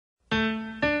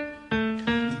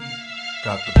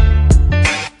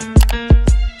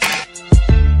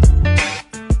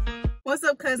What's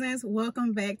up, cousins?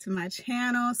 Welcome back to my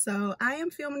channel. So I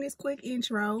am filming this quick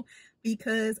intro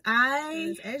because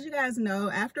as you guys know,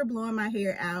 after blowing my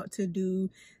hair out to do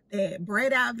that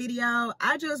braid out video,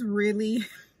 I just really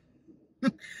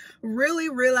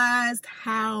realized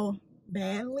how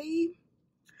badly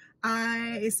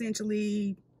I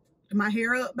essentially my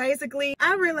hair up. Basically,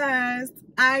 I realized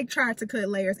I tried to cut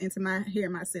layers into my hair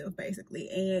myself, basically,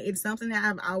 and it's something that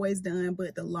I've always done,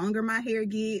 but the longer my hair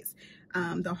gets,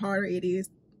 the harder it is,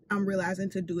 I'm realizing,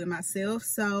 to do it myself.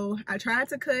 So I tried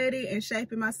to cut it and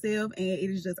shape it myself, and it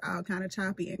is just all kind of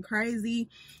choppy and crazy.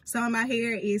 Some of my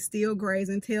hair is still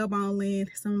grazing tailbone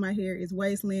length, some of my hair is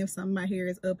waist length, some of my hair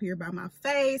is up here by my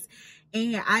face,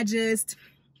 and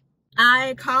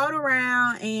I called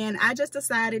around and I just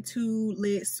decided to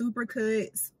let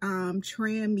Supercuts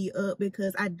trim me up,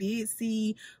 because I did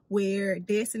see where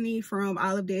Destiny from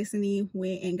All of Destiny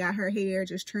went and got her hair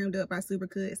just trimmed up by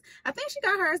Supercuts. I think she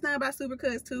got hers done by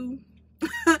Supercuts too.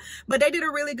 But they did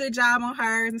a really good job on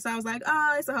hers, and so I was like,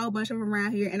 oh, it's a whole bunch of them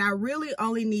around here, and I really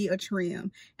only need a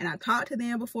trim. And I talked to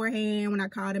them beforehand when I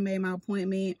called and made my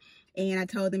appointment, and I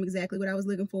told them exactly what I was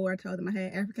looking for. I told them I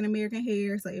had African-American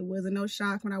hair, so it wasn't no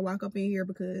shock when I walk up in here,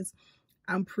 because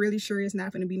I'm pretty sure it's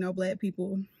not going to be no black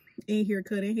people in here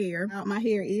cutting hair. My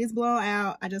hair is blown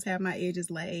out. I just have my edges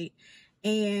laid.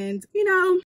 And, you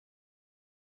know,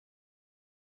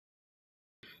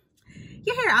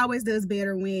 your hair always does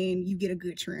better when you get a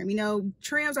good trim. You know,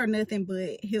 trims are nothing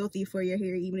but healthy for your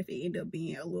hair, even if it end up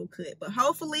being a little cut. But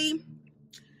hopefully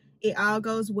it all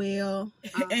goes well.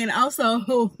 And also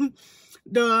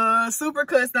the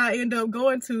Supercuts that I end up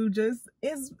going to just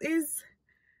is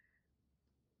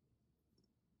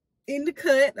in the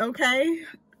cut, okay?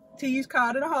 T's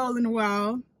called it a hole in the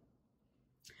wall,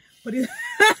 but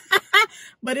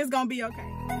it's gonna be okay.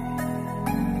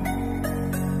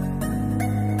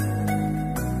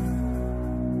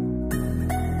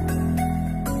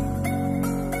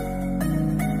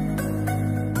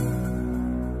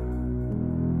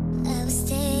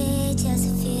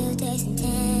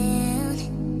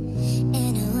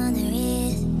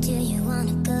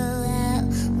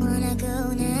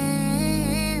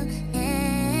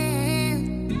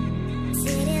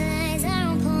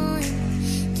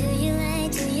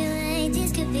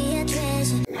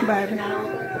 Baby,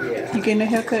 you getting a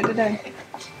haircut today?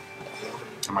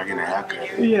 Am I getting a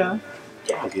haircut? Yeah.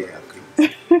 I'll get a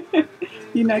haircut.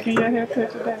 You not getting your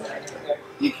haircut today?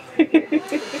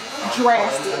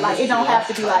 Drastic. Like, it don't have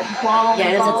to be like long. Yeah,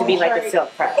 it doesn't have to be like a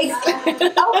silk press. Okay,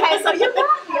 so you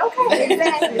got me. Okay,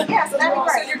 exactly. Yeah, so that'd be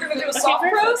great. So you're going to do a soft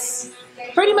press?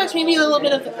 Pretty much, maybe a little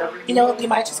bit of, you know, you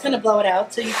might just kind of blow it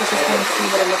out so you can just kind of see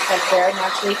what it looks like there, and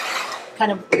actually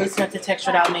kind of loosen up the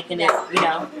texture without making it, you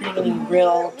know, putting any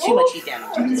real too much heat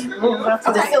damage.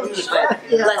 So there's still heat, but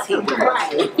less heat.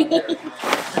 Right.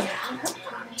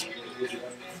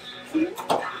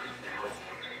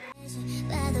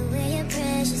 By the way you're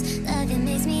precious, love it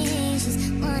makes me anxious,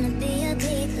 wanna be a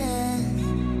big love.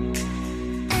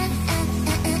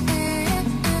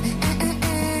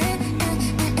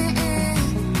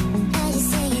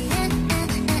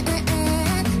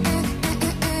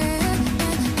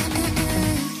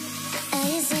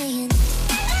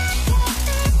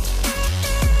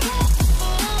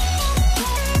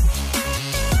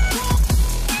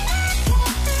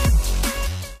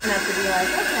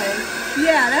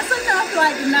 Yeah, that's enough,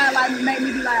 like, to not, like, make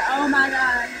me be like, oh my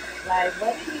God. Like,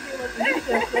 what did he do with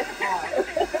this out?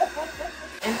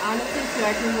 And honestly, too,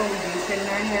 I think when we do straighten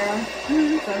our hair,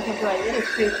 sometimes like, it is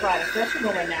too flat, especially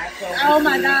when we're natural. Oh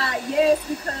my God, yes,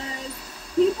 because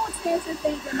people tend to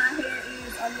think that my hair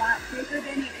is a lot thicker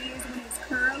than it is when it's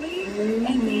curly.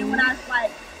 And then when I,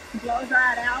 like, blow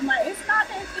dry it out, I'm like, it's not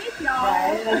that thick, y'all.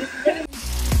 Right. Like, it's really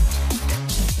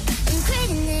I'm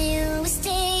craving that you will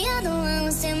stay, you're the one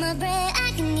who steal my breath.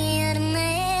 I can get out of my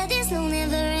head, this no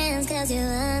never ends, cause you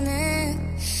are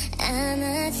nothing, I'm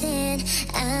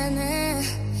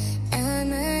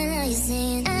how you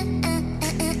saying,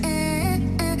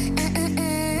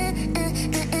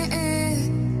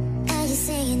 how you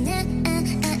saying,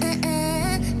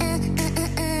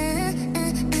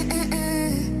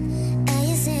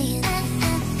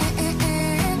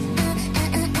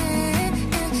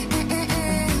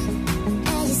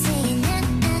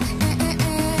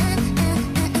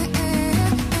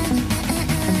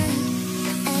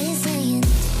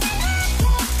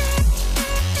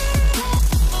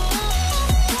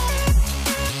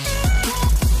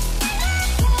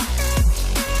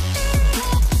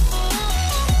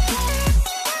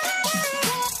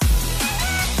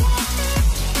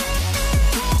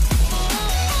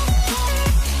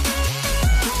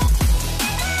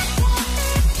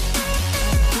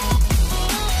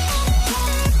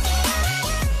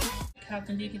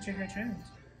 get your hair trimmed?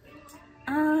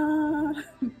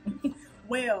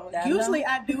 Well, usually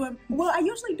I do it. Well, I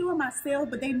usually do it myself,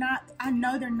 but I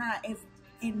know they're not as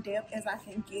in depth as I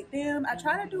can get them. I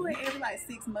try to do it every like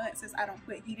 6 months since I don't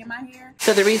put heat in my hair.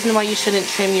 So the reason why you shouldn't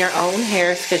trim your own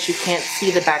hair is because you can't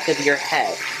see the back of your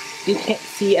head. You can't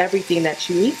see everything that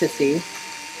you need to see,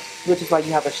 which is why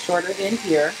you have a shorter end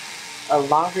here, a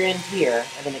longer end here,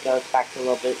 and then it goes back to a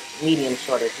little bit medium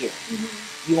shorter here.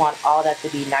 You want all that to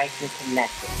be nice and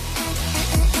connected.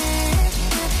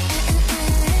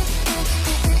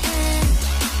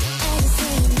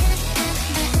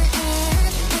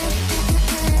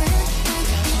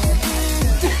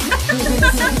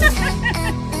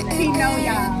 He know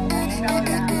y'all. He know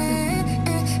y'all.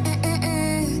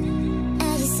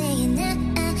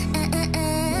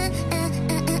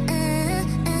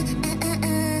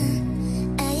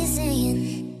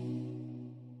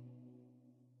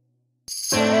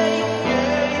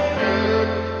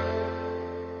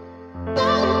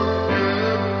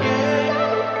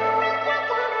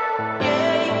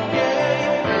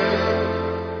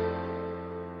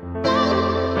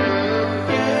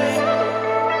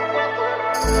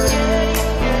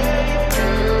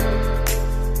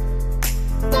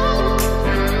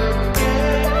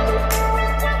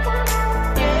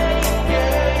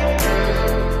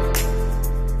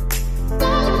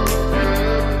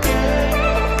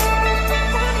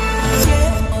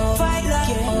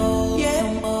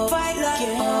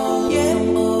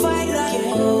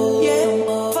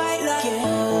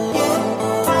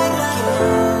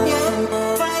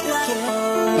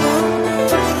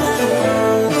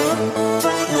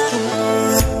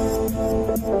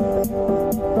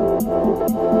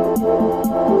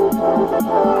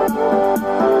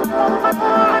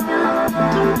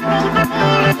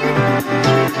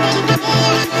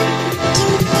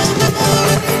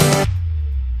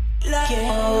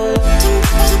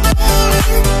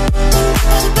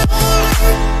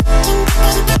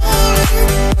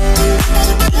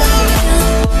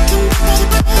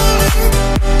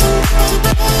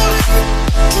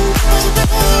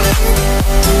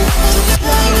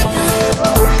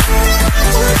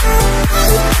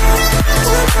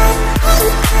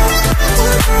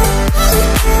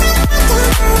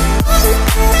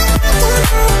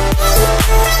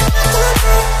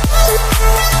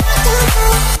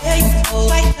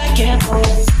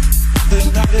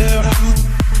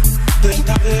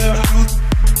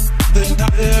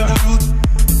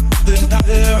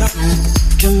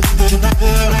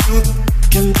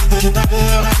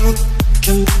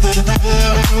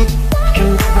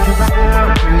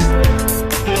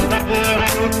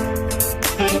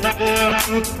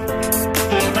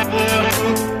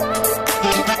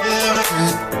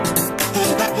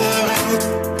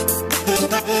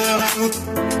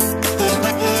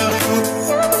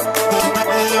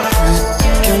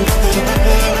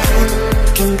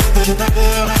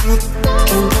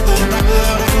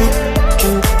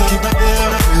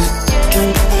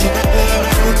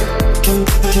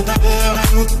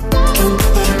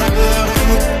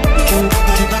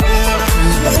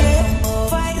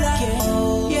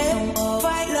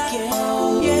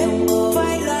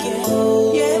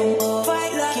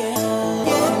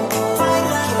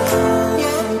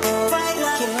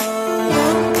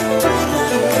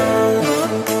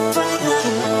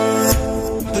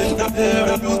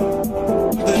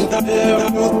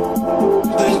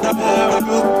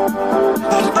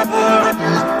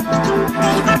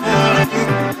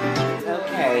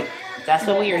 Okay, that's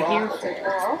what we are here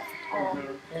for.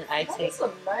 And I take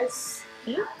some nice.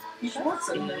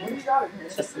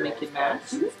 just to make it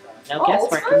match. No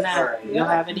guesswork in that. You'll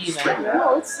have it even.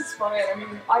 No, it's fine. I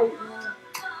mean,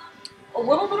 a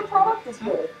little bit of product is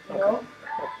good, you know?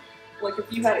 Like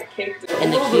if you had it caked.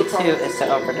 And the key too is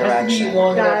to over direction.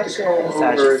 Gotcha. So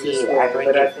as you see, I bring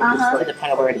it to the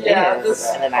point where it is,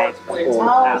 and then I pull it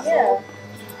out. Yeah.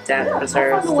 That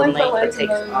preserves the length, but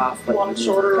takes off what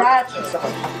you need. Gotcha.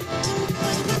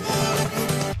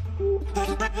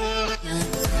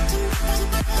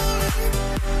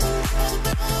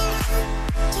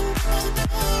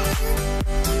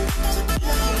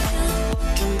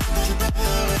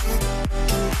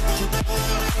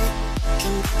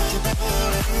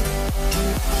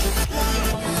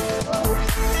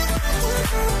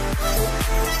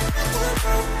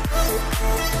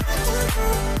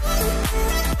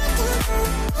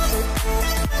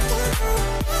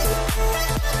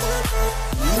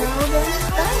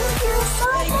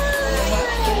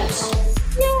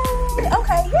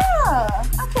 Okay, yeah.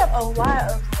 I kept a lot